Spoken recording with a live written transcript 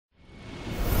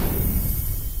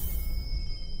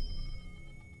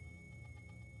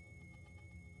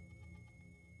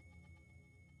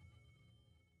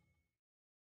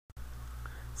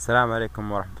السلام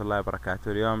عليكم ورحمة الله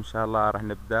وبركاته. اليوم إن شاء الله راح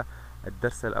نبدأ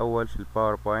الدرس الأول في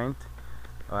الباوربوينت.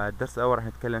 والدرس الأول راح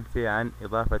نتكلم فيه عن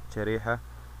إضافة شريحة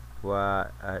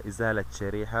وإزالة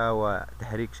شريحة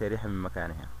وتحريك شريحة من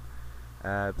مكانها.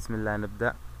 بسم الله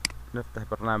نبدأ. نفتح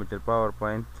برنامج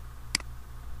الباوربوينت.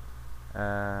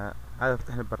 هذا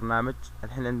فتحنا البرنامج.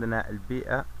 الحين عندنا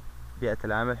بيئة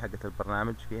العمل حقة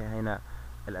البرنامج. فيها هنا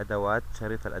الأدوات،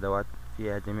 شريط الأدوات،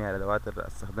 فيها جميع الأدوات اللي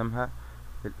أستخدمها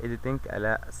في الإيديتنج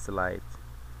على السلايد.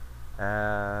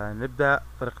 نبدأ.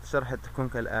 طريقة الشرح تكون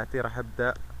كالآتي. راح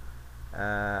أبدأ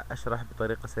أشرح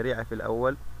بطريقة سريعة في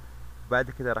الأول،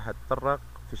 بعد كده راح أتطرق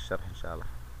في الشرح إن شاء الله.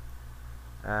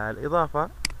 الإضافة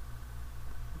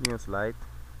نيو سلايد،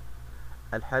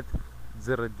 الحذف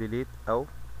زر الديليت أو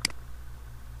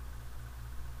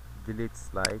ديليت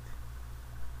سلايد.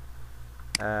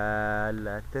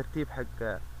 الترتيب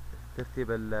حق ترتيب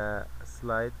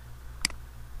السلايد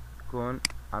يكون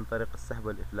عن طريق السحب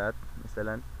والإفلات.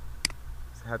 مثلا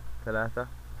سحبت 3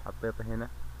 حطيتها هنا،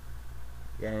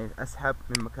 يعني أسحب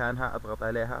من مكانها، أضغط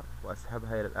عليها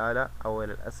وأسحبها إلى الأعلى أو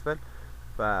إلى الأسفل،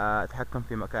 فأتحكم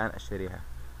في مكان الشريحة.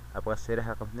 أبغى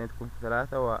الشريحة رقم 2 تكون في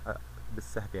 3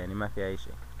 بالسحب، يعني ما في أي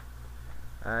شيء.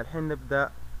 الحين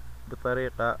نبدأ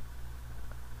بطريقة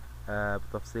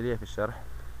بتفصيلية في الشرح.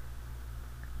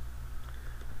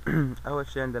 أول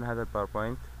شيء عندنا هذا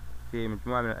الباوربوينت، في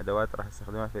مجموعة من الأدوات راح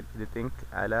استخدمها في الإيديتنج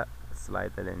على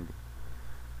السلايد اللي عندي.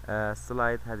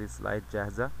 السلايد هذه سلايد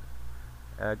جاهزة.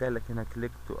 قال لك هنا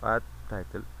كليك تو اد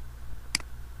تايتل.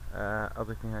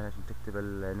 اضيف هنا عشان تكتب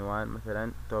العنوان،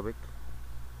 مثلا توبيك.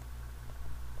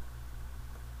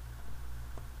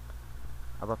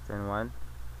 اضفت عنوان.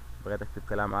 بغيت اكتب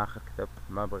كلام اخر كتبت،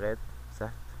 ما بغيت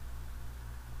مسحت.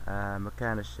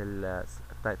 مكان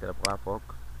التايتل ابغاه فوق،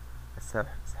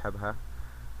 اسحبها،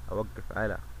 اوقف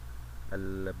على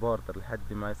البوردر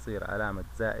لحد ما يصير علامة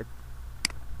زائد،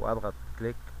 واضغط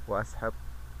كليك واسحب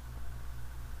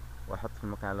واحط في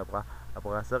المكان اللي ابغاه.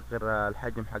 ابغى اصغر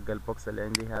الحجم حق البوكس اللي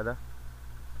عندي، هذا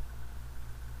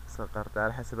صغرته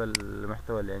على حسب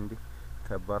المحتوى اللي عندي،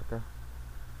 كبرته.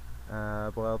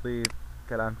 ابغى اضيف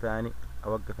كلام ثاني،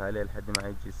 اوقف عليه لحد ما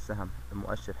يجي السهم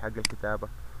المؤشر حق الكتابة،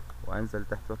 وانزل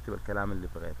تحت واكتب الكلام اللي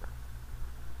بغيته.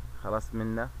 خلاص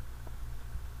منه،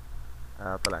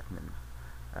 طلعت منه.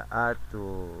 اد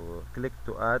تو كليك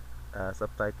تو اد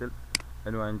سبتايتل،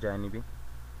 عنوان جانبي.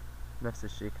 نفس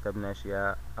الشيء، كتبنا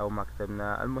اشياء او ما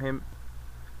كتبنا، المهم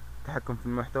التحكم في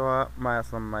المحتوى ما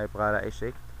اصلا ما يبغى له اي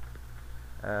شيء.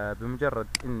 بمجرد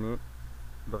اني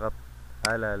ضغطت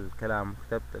على الكلام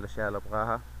وكتبت الاشياء اللي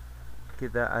ابغاها،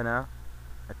 كذا انا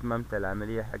اتممت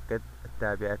العملية حقت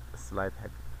تعبئة السلايد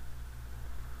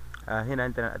حقي. هنا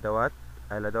عندنا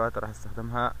الادوات راح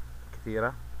استخدمها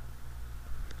كثيرة.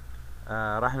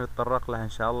 راح نتطرق لها ان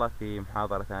شاء الله في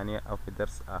محاضرة ثانية او في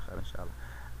درس اخر ان شاء الله.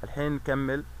 الحين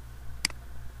نكمل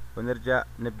ونرجع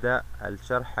نبدأ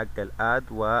الشرح حق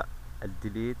الاد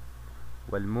والديليت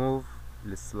والموف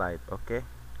للسلايد. اوكي،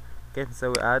 كيف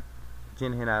نسوي اد؟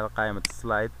 جينا هنا على قائمة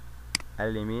السلايد على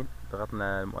اليمين،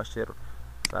 ضغطنا المؤشر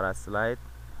صار على السلايد،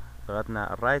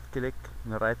 ضغطنا الرايت كليك،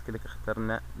 من الرايت كليك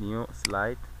اخترنا نيو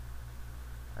سلايد.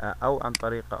 او عن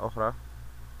طريقة اخرى،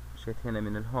 مشيت هنا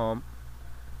من الهوم،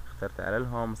 اخترت على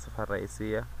الهوم الصفحة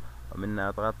الرئيسية،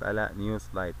 ومنها ضغطت على نيو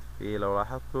سلايد. في لو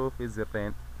لاحظتوا في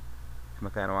زرين في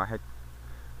مكان واحد،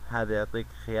 هذا يعطيك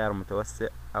خيار متوسع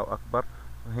او اكبر،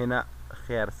 وهنا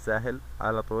الخيار السهل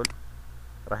على طول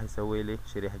راح يسوي لي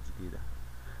شريحة جديدة.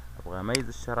 ابغى اميز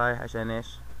الشرايح عشان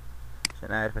ايش؟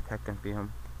 عشان اعرف اتحكم فيهم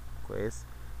كويس.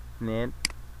 2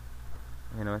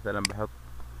 هنا مثلا بحط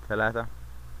 3،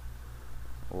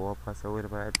 وابغى اسوي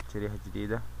بعد شريحة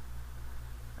جديدة.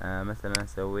 مثلا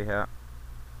اسويها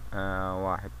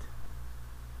 1.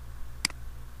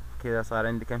 كذا صار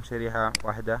عندي كم شريحة؟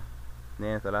 1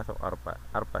 2 3 و4.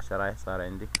 4 شرايح صار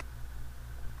عندي،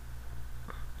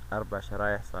 4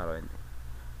 شرايح صاروا عندي.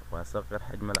 ابغى اصغر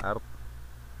حجم العرض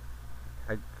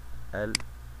حق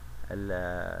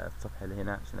الصفحة اللي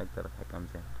هنا عشان اقدر اتحكم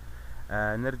زين.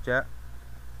 نرجع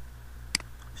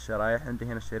الشرايح. عندي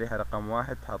هنا الشريحة رقم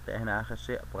 1 حاطيها هنا اخر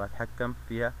شيء، ابغى اتحكم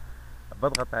فيها،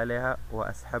 بضغط عليها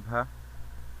واسحبها،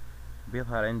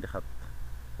 بيظهر عندي خط.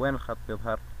 وين الخط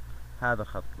بيظهر؟ هذا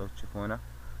الخط لو تشوفونه،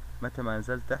 متى ما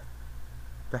نزلت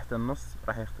تحت النص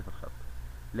راح يختفي الخط.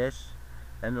 ليش؟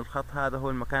 لأن الخط هذا هو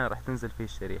المكان اللي راح تنزل فيه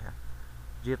الشريحة.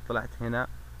 جيت طلعت هنا،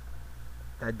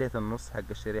 تعديت النص حق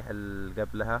الشريحة اللي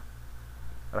قبلها،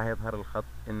 راح يظهر الخط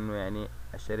انه يعني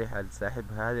الشريحة اللي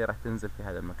ساحبها هذه راح تنزل في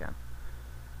هذا المكان.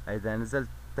 اذا نزلت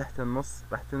تحت النص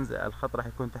راح تنزل الخط، راح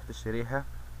يكون تحت الشريحة،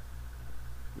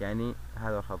 يعني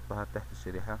هذا الخط ظهر تحت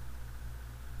الشريحة،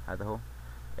 هذا هو،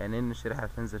 يعني ان الشريحة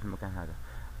راح تنزل في المكان هذا.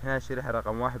 هنا الشريحة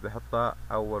رقم 1 بحطها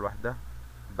أول واحدة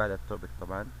بعد التوبك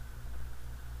طبعا،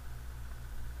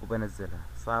 وبنزلها.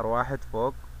 صار 1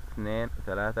 فوق 2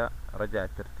 و3، رجع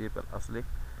الترتيب الأصلي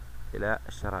إلى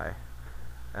الشرائح.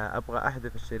 أبغى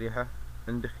أحذف الشريحة،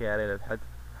 عندي خيارين للحذف.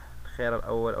 الخيار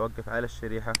الأول أوقف على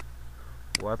الشريحة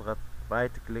وأضغط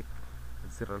رايت كليك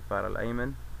زر الفار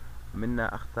الأيمن،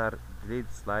 ومنها أختار ديليت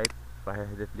سلايد، راح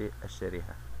يحذف لي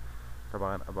الشريحة.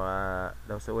 طبعا أبغى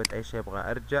لو سويت أي شيء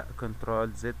أبغى أرجع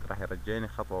كنترول زد راح يرجعني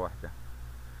خطوة واحدة.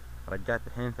 رجعت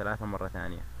الحين 3 مرة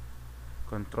ثانية.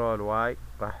 كنترول واي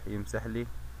راح يمسح لي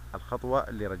الخطوة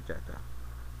اللي رجعتها،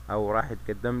 أو راح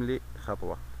يتقدم لي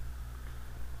خطوة.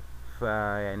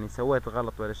 فيعني سويت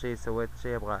غلط ولا شيء، سويت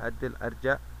شيء أبغى أعدل،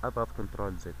 أرجع أضغط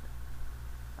كنترول زد.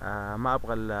 ما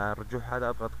أبغى الرجوع هذا،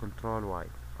 أضغط كنترول واي.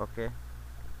 أوكي.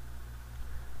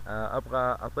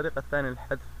 أبغى الطريقة الثانية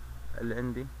للحذف اللي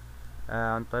عندي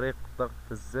عن طريق ضغط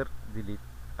الزر ديليت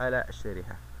على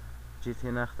الشريحة. جيت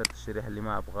هنا اخترت الشريحة اللي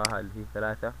ما أبغاها اللي هي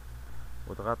 3،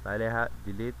 وضغطت عليها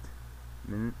ديليت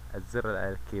من الزر على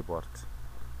الكيبورد.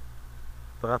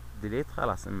 ضغطت ديليت،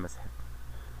 خلاص انمسحت.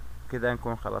 كذا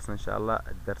نكون خلصنا إن شاء الله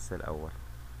الدرس الأول.